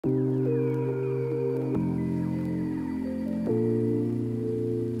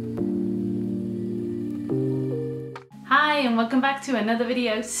and welcome back to another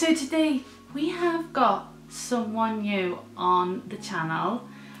video. So today we have got someone new on the channel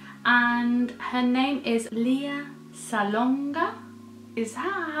and her name is Lea Salonga. Is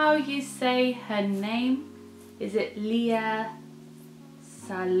that how you say her name? Is it Lea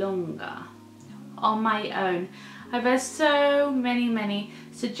Salonga? On my own. I've had so many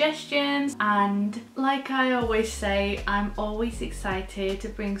suggestions, and like I always say, I'm always excited to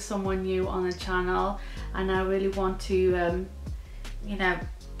bring someone new on the channel, and I really want to you know,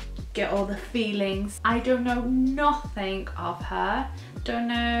 get all the feelings. I don't know nothing of her, don't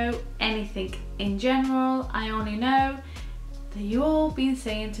know anything in general. I only know that you all been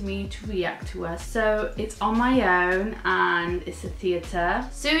saying to me to react to her, so it's on my own and it's a theatre.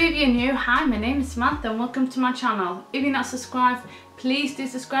 So if you're new, hi, my name is Samantha and welcome to my channel. If you're not subscribed, please do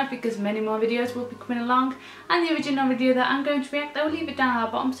subscribe because many more videos will be coming along, and the original video that I'm going to react, I will leave it down at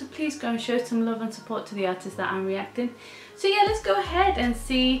the bottom, so please go and show some love and support to the artist that I'm reacting. So yeah, let's go ahead and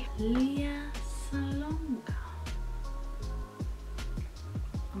see Lea Salonga.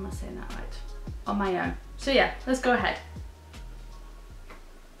 I'm not saying that right. On my own. So yeah, let's go ahead.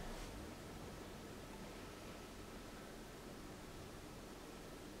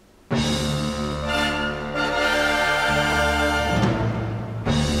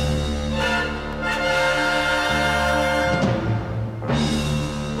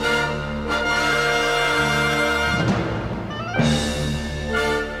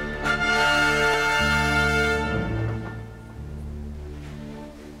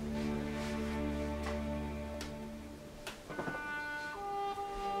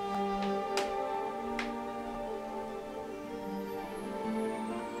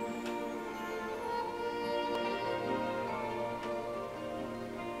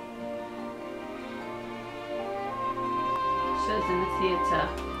 Shows in the theatre.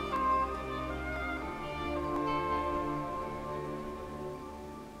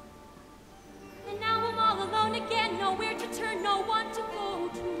 And now I'm all alone again, nowhere to turn, no one to go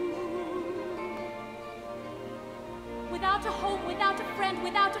to. Without a hope, without a friend,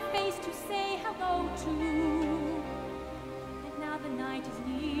 without a face to say hello to. And now the night is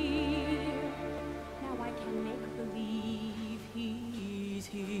near, now I can make believe he's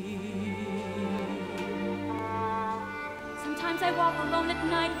here. Sometimes I walk alone at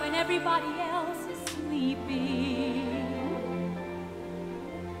night when everybody else is sleeping.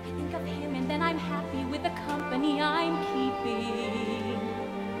 I think of him and then I'm happy with the company I'm keeping.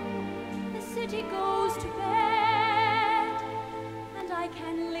 The city goes to bed and I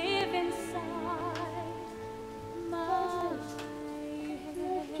can live inside my head.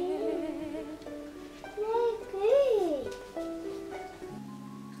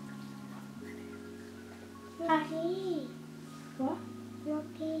 What?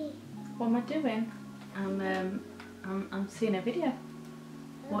 Okay. What am I doing? I'm seeing a video.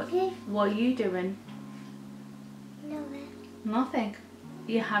 Okay. What are you doing? Nothing. Nothing.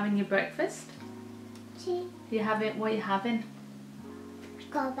 Are you having your breakfast? See? What are you having?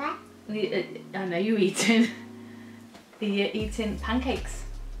 Go back. I know you're eating. Are you eating pancakes?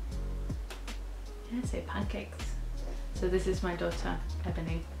 Yeah, I say pancakes. So this is my daughter,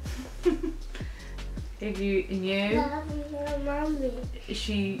 Ebony. If you knew,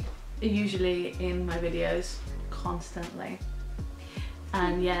 she usually in my videos constantly,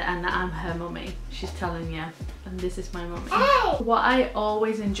 and yeah, and I'm her mummy. She's telling you, and this is my mummy. Hey! What I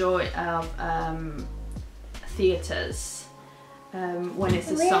always enjoy of theatres, when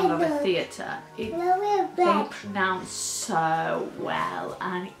it's a song of a theatre, they pronounce so well,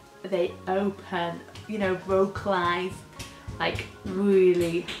 and they open, you know, vocalize like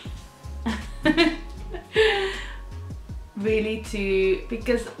really. Really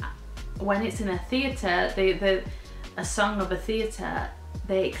because when it's in a theatre, a song of a theatre,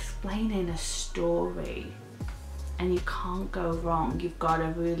 they explain in a story and you can't go wrong. You've got to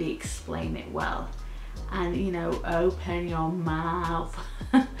really explain it well and, you know, open your mouth.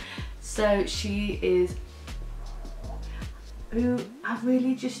 So she is who I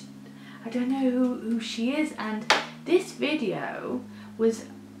don't know who she is, and this video was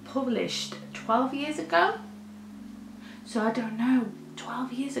published 12 years ago, so I don't know,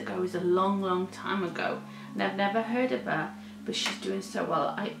 12 years ago is a long time ago, and I've never heard of her, but she's doing so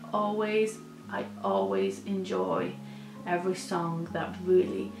well. I always enjoy every song that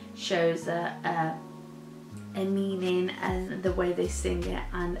really shows a meaning, and the way they sing it,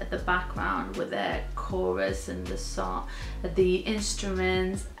 and the background with the chorus and the song, the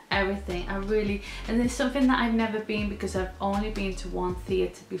instruments, everything. And it's something that I've never been, because I've only been to one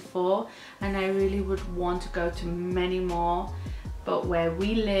theatre before, and I really would want to go to many more but where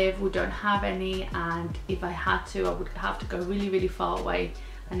we live we don't have any, and if I had to I would have to go really far away,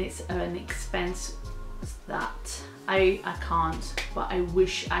 and it's an expense that I can't, but I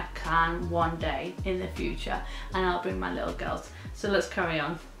wish I can one day in the future, and I'll bring my little girls. So let's carry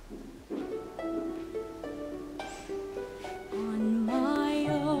on. On my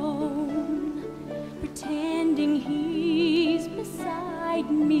own, pretending he's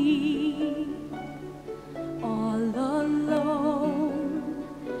beside me, all alone,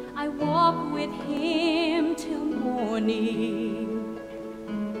 I walk with him till morning.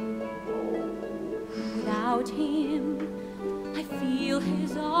 Without him, I feel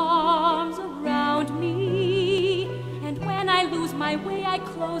his arms around me, and when I lose my way, I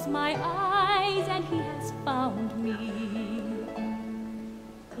close my eyes, and he has found me.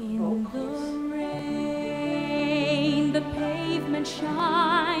 In the rain, the pavement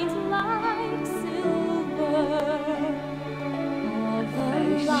shines like silver. All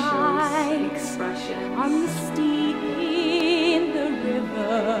the lights are misty in the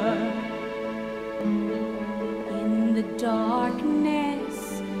river. In the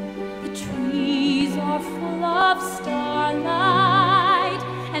darkness, the trees are full of starlight,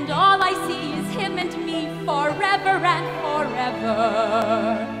 and all I see is him and me forever and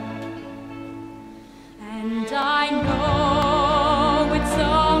forever. And I know it's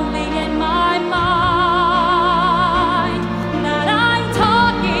only in my mind that I'm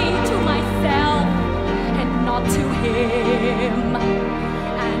talking to myself and not to him.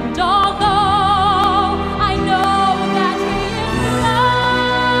 And although I know that he is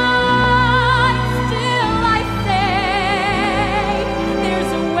right, still I say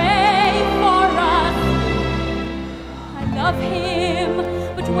there's a way for us. I love him,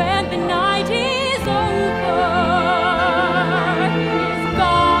 but when the night is over, he's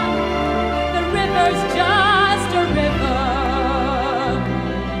gone. The river's just a river.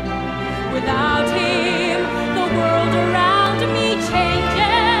 Without him, the world around me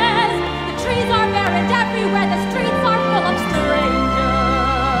changes. The trees are bare and everywhere the streets are full of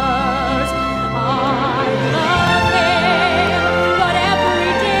strangers. I love him, but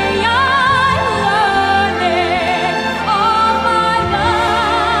every day I'm learning. All my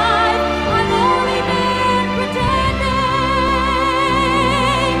life I've only been pretending.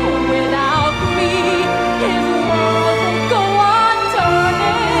 Without me, his world will go on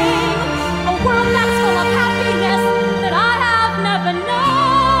turning. A world that's full of happiness that I have never known.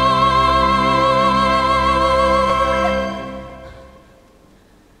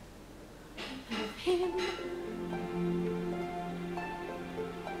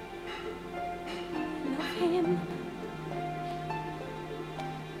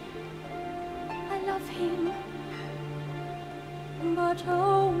 I love him, but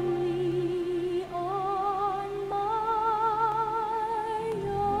only on my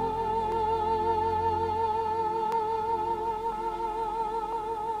own.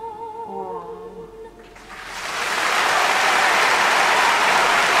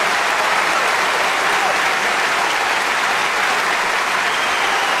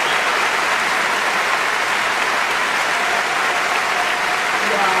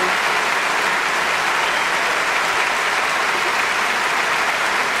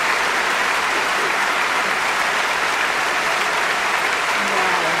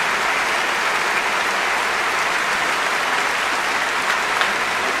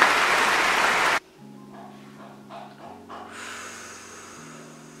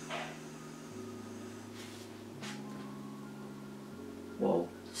 Whoa.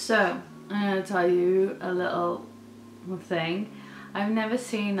 So, I'm going to tell you a little thing. I've never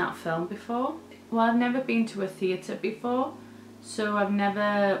seen that film before. Well, I've never been to a theatre before. So I've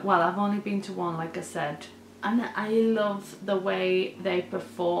only been to one, like I said. And I love the way they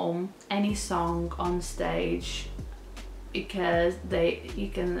perform any song on stage, because you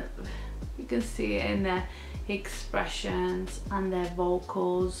can see it in their expressions and their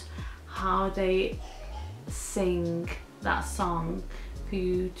vocals, how they sing that song for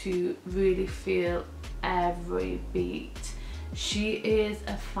you to really feel every beat. She is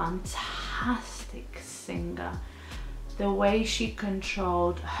a fantastic singer. The way she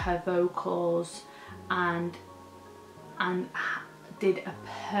controlled her vocals and did a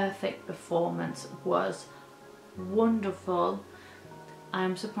perfect performance was wonderful.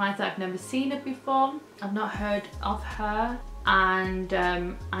 I'm surprised I've never seen it before. I've not heard of her, and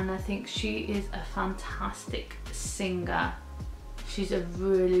I think she is a fantastic singer. She's a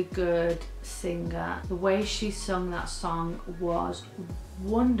really good singer. The way she sung that song was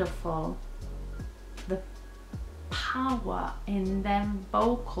wonderful. power in them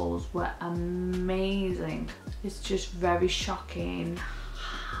vocals were amazing. It's just very shocking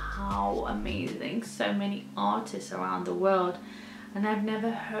how amazing so many artists around the world, and I've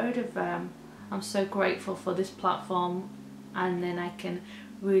never heard of them. I'm so grateful for this platform, and then I can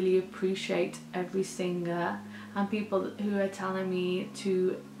really appreciate every singer and people who are telling me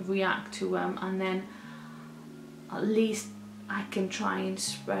to react to them, and then at least I can try and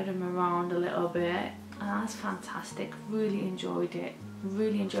spread them around a little bit. And that's fantastic. Really enjoyed it.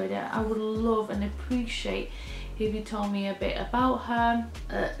 Really enjoyed it. I would love and appreciate if you told me a bit about her,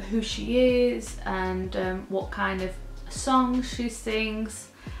 who she is, and what kind of songs she sings,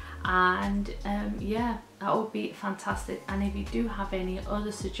 and yeah, that would be fantastic. And if you do have any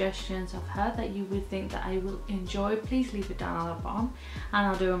other suggestions of her that you would think that I will enjoy, please leave it down at the bottom and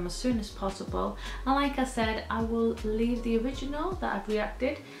I'll do them as soon as possible. And like I said, I will leave the original that I've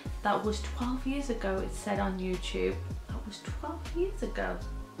reacted. That was 12 years ago, it said on YouTube. That was 12 years ago.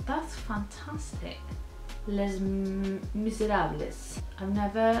 That's fantastic. Les Misérables. I've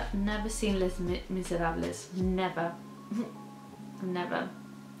never seen Les Misérables. Never. Never.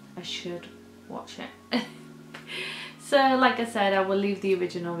 I should watch it. So like I said, I will leave the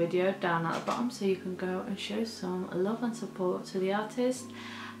original video down at the bottom so you can go and show some love and support to the artist.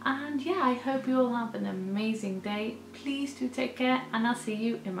 And yeah, I hope you all have an amazing day. Please do take care, and I'll see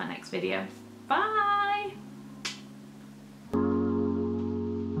you in my next video. Bye!